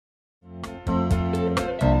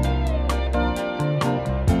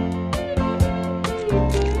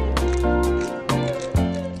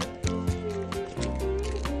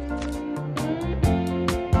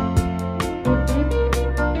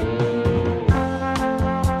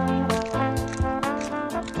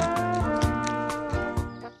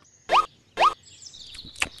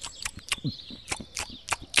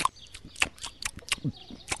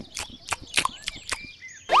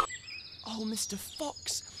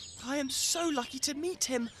Fox. I am so lucky to meet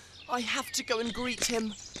him. I have to go and greet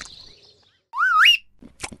him.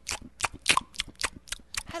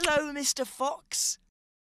 Hello, Mr. Fox.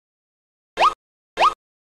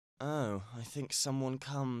 Oh, I think someone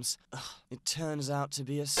comes. Ugh, it turns out to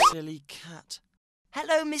be a silly cat.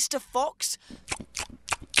 Hello, Mr. Fox.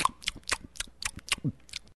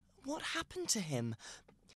 What happened to him?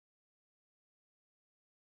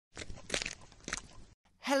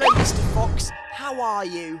 Hello, Mr. Fox. How are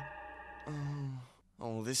you?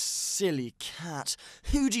 Oh, this silly cat.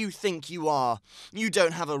 Who do you think you are? You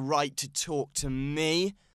don't have a right to talk to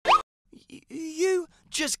me. You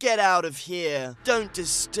just get out of here. Don't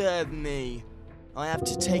disturb me. I have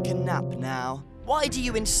to take a nap now. Why do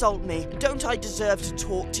you insult me? Don't I deserve to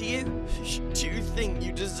talk to you? Do you think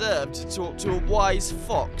you deserve to talk to a wise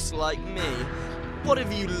fox like me? What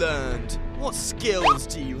have you learned? What skills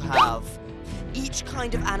do you have? Each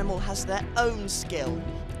kind of animal has their own skill.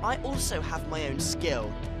 I also have my own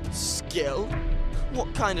skill. Skill?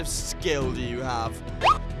 What kind of skill do you have?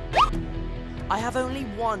 I have only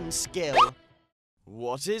one skill.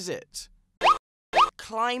 What is it?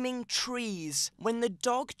 Climbing trees. When the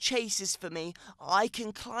dog chases for me, I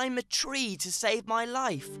can climb a tree to save my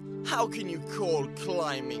life. How can you call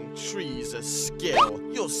climbing trees a skill?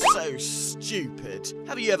 You're so stupid.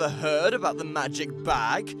 Have you ever heard about the magic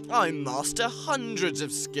bag? I master hundreds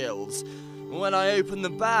of skills. When I open the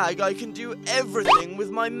bag, I can do everything with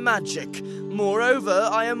my magic. Moreover,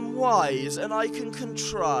 I am wise and I can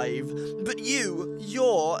contrive. But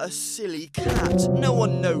you're a silly cat. No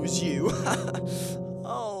one knows you.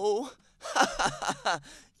 Oh,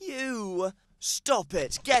 you. Stop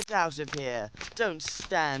it. Get out of here. Don't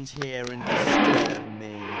stand here and disturb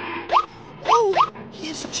me. Oh,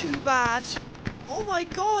 he's too bad. Oh my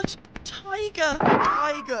God. Tiger,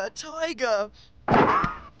 tiger, tiger.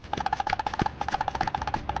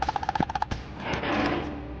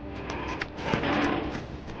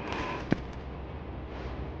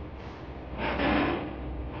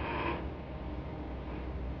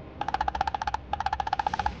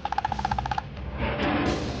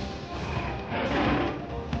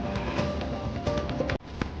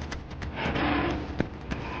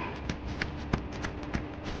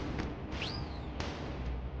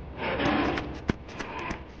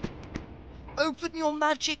 Open your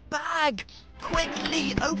magic bag!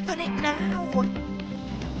 Quickly, open it now!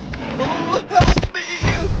 Oh, help me!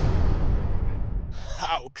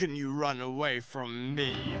 How can you run away from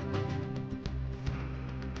me?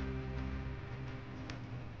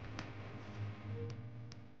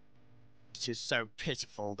 It is so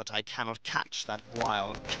pitiful that I cannot catch that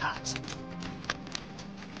wild cat.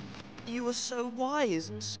 You are so wise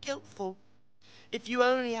and skillful. If you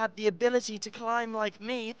only had the ability to climb like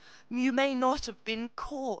me, you may not have been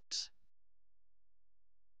caught.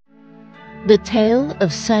 The Tale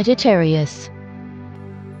of Sagittarius.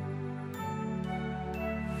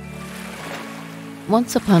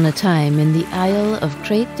 Once upon a time in the Isle of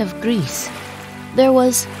Crete of Greece, there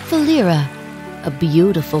was Philyra, a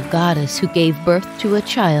beautiful goddess who gave birth to a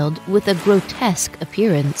child with a grotesque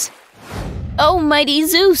appearance. "Oh, mighty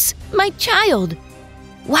Zeus, my child!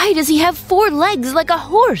 Why does he have 4 legs like a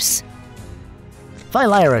horse?"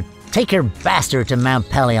 Philyra, take your bastard to Mount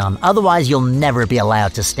Pelion, otherwise you'll never be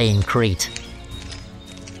allowed to stay in Crete.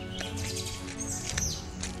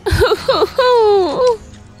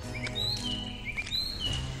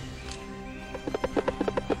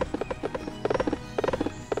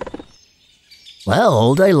 Well,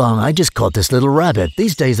 all day long I just caught this little rabbit.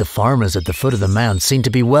 These days the farmers at the foot of the mount seem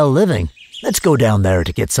to be well living. Let's go down there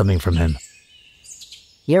to get something from him.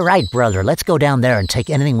 You're right, brother. Let's go down there and take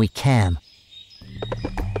anything we can.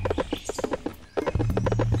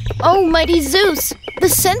 Oh, mighty Zeus, the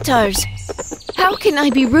centaurs! How can I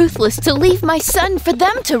be ruthless to leave my son for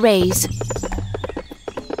them to raise?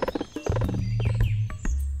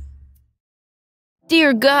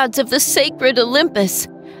 Dear gods of the sacred Olympus,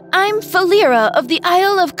 I'm Philyra of the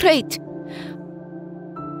Isle of Crete.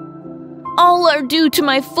 All are due to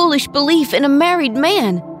my foolish belief in a married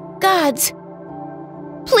man. Gods,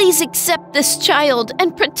 please accept this child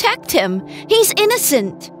and protect him. He's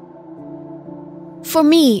innocent. For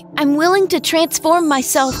me, I'm willing to transform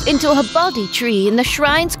myself into a Bodhi tree in the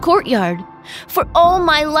shrine's courtyard. For all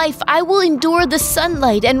my life, I will endure the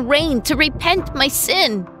sunlight and rain to repent my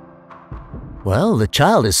sin. Well, the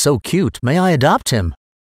child is so cute. May I adopt him?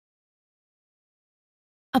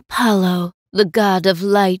 Apollo, the god of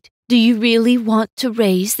light, do you really want to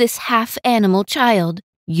raise this half-animal child?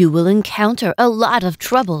 You will encounter a lot of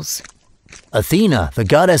troubles. Athena, the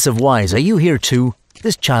goddess of wise, are you here too?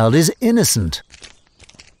 This child is innocent.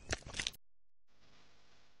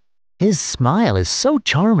 His smile is so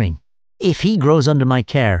charming. If he grows under my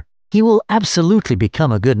care, he will absolutely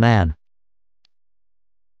become a good man.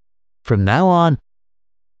 From now on,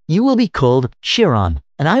 you will be called Chiron,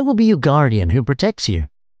 and I will be your guardian who protects you.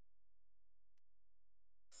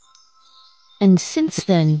 And since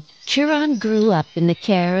then, Chiron grew up in the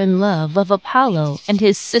care and love of Apollo and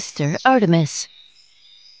his sister Artemis.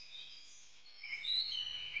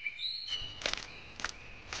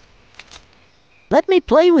 Let me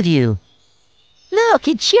play with you. Look,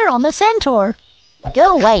 it's Chiron the centaur.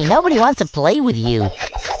 Go away, nobody wants to play with you.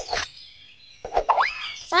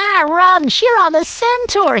 Ah, run, Chiron the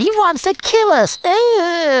centaur, he wants to kill us.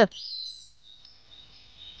 Ugh.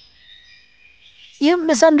 You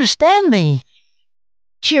misunderstand me.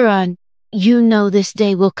 Chiron, you know this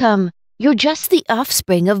day will come. You're just the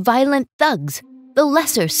offspring of violent thugs, the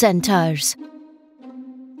lesser centaurs.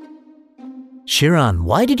 Chiron,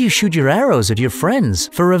 why did you shoot your arrows at your friends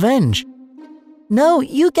for revenge? No,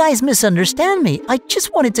 you guys misunderstand me. I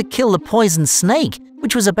just wanted to kill the poison snake,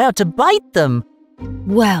 which was about to bite them.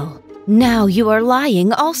 Well, now you are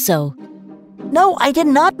lying also. No, I did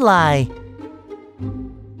not lie.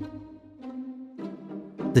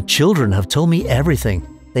 The children have told me everything.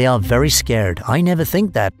 They are very scared. I never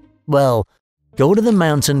think that. Well, go to the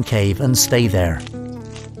mountain cave and stay there.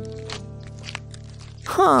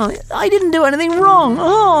 Huh, I didn't do anything wrong.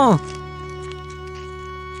 Oh.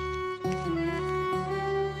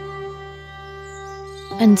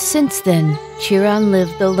 And since then, Chiron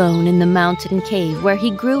lived alone in the mountain cave where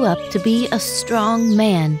he grew up to be a strong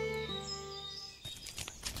man.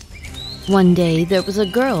 One day, there was a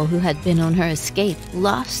girl who had been on her escape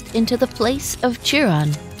lost into the place of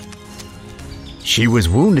Chiron. She was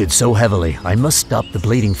wounded so heavily, I must stop the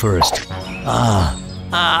bleeding first.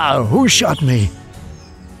 Who shot me?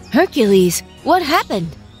 Hercules, what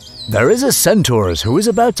happened? There is a centaur who is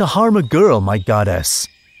about to harm a girl, my goddess.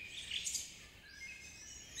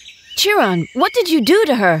 Chiron, what did you do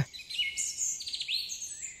to her?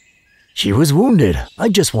 She was wounded. I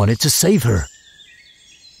just wanted to save her.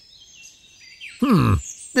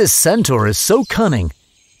 This centaur is so cunning.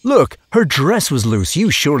 Look, her dress was loose.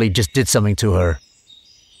 You surely just did something to her.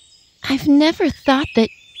 I've never thought that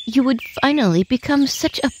you would finally become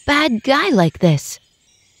such a bad guy like this.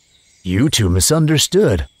 You two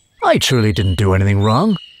misunderstood. I truly didn't do anything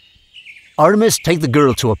wrong. Artemis, take the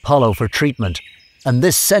girl to Apollo for treatment. And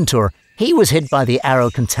this centaur, he was hit by the arrow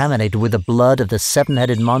contaminated with the blood of the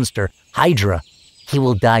seven-headed monster, Hydra. He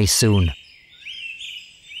will die soon.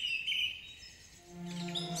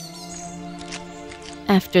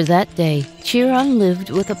 After that day, Chiron lived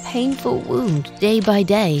with a painful wound day by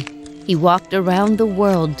day. He walked around the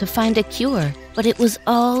world to find a cure, but it was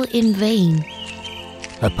all in vain.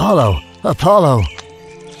 Apollo! Apollo!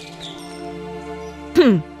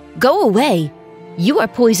 Go away! You are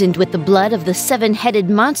poisoned with the blood of the seven-headed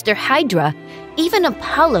monster Hydra. Even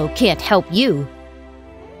Apollo can't help you.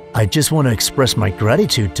 I just want to express my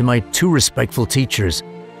gratitude to my two respectful teachers.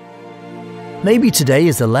 Maybe today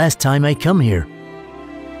is the last time I come here.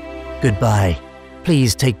 Goodbye.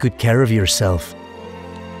 Please take good care of yourself.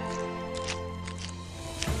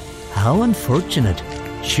 How unfortunate.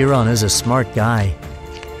 Chiron is a smart guy.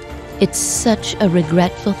 It's such a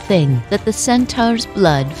regretful thing that the centaur's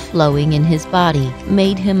blood flowing in his body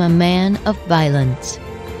made him a man of violence.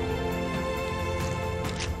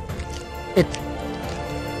 It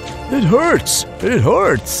hurts. It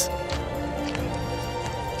hurts.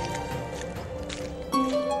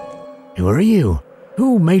 Who are you?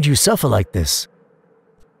 Who made you suffer like this?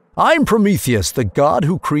 I'm Prometheus, the god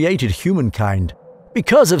who created humankind.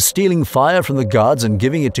 Because of stealing fire from the gods and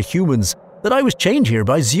giving it to humans, that I was chained here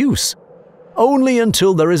by Zeus. Only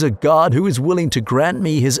until there is a god who is willing to grant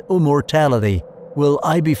me his immortality will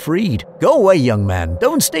I be freed. Go away, young man.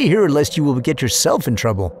 Don't stay here lest you will get yourself in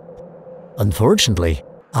trouble. Unfortunately,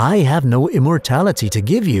 I have no immortality to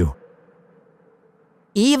give you.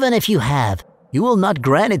 Even if you have, you will not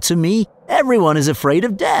grant it to me. Everyone is afraid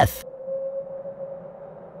of death.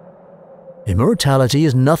 Immortality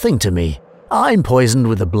is nothing to me. I'm poisoned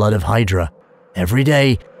with the blood of Hydra. Every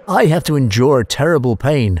day, I have to endure terrible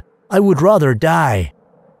pain. I would rather die.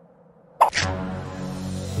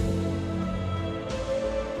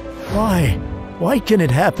 Why? Why can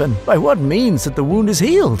it happen? By what means that the wound is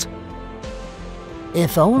healed?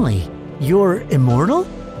 If only. You're immortal?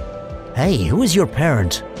 Hey, who is your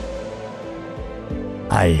parent?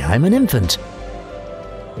 I'm an infant.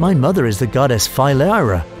 My mother is the goddess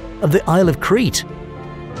Philyra of the Isle of Crete.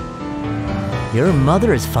 Your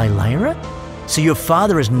mother is Philyra? So your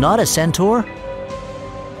father is not a centaur?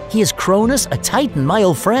 He is Cronus, a titan, my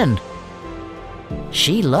old friend.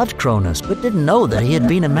 She loved Cronus, but didn't know that he had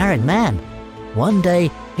been a married man. One day,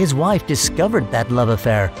 his wife discovered that love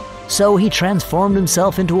affair, so he transformed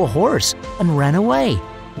himself into a horse and ran away.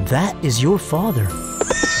 That is your father.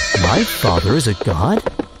 My father is a god?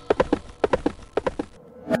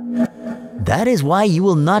 That is why you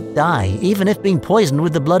will not die, even if being poisoned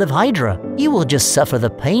with the blood of Hydra. You will just suffer the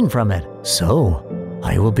pain from it. So,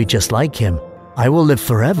 I will be just like him. I will live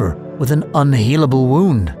forever with an unhealable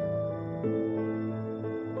wound.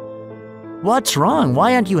 What's wrong?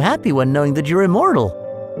 Why aren't you happy when knowing that you're immortal?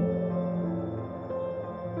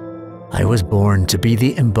 I was born to be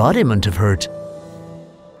the embodiment of hurt.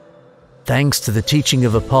 Thanks to the teaching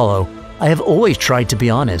of Apollo, I have always tried to be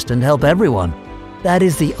honest and help everyone. That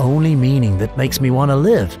is the only meaning that makes me want to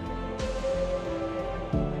live.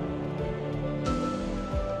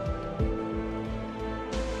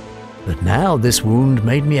 But now this wound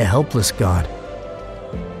made me a helpless god.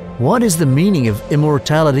 What is the meaning of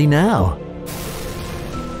immortality now?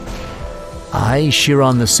 I,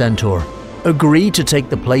 Chiron the Centaur, agree to take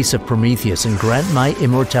the place of Prometheus and grant my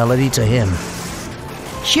immortality to him.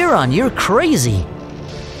 Chiron, you're crazy!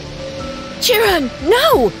 Chiron,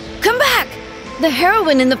 no! Come back! The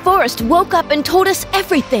heroine in the forest woke up and told us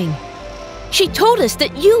everything. She told us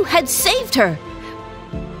that you had saved her.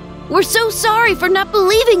 We're so sorry for not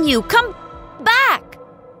believing you. Come back!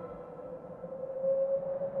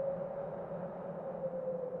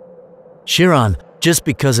 Chiron, just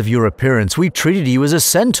because of your appearance, we treated you as a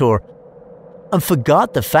centaur and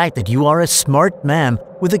forgot the fact that you are a smart man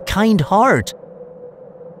with a kind heart.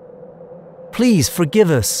 Please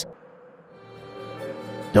forgive us.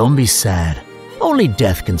 Don't be sad. Only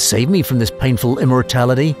death can save me from this painful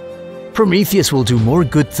immortality. Prometheus will do more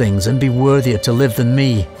good things and be worthier to live than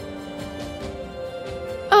me.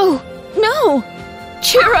 Oh, no!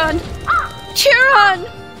 Chiron! Chiron!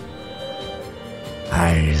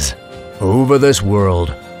 Eyes. Over this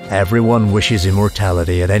world, everyone wishes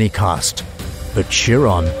immortality at any cost. But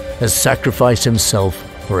Chiron has sacrificed himself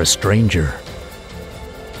for a stranger.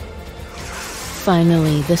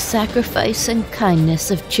 Finally, the sacrifice and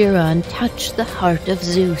kindness of Chiron touched the heart of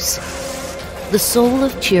Zeus. The soul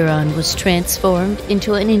of Chiron was transformed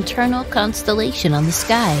into an eternal constellation on the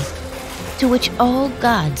sky, to which all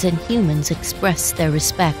gods and humans expressed their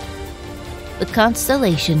respect. The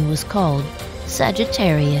constellation was called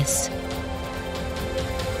Sagittarius.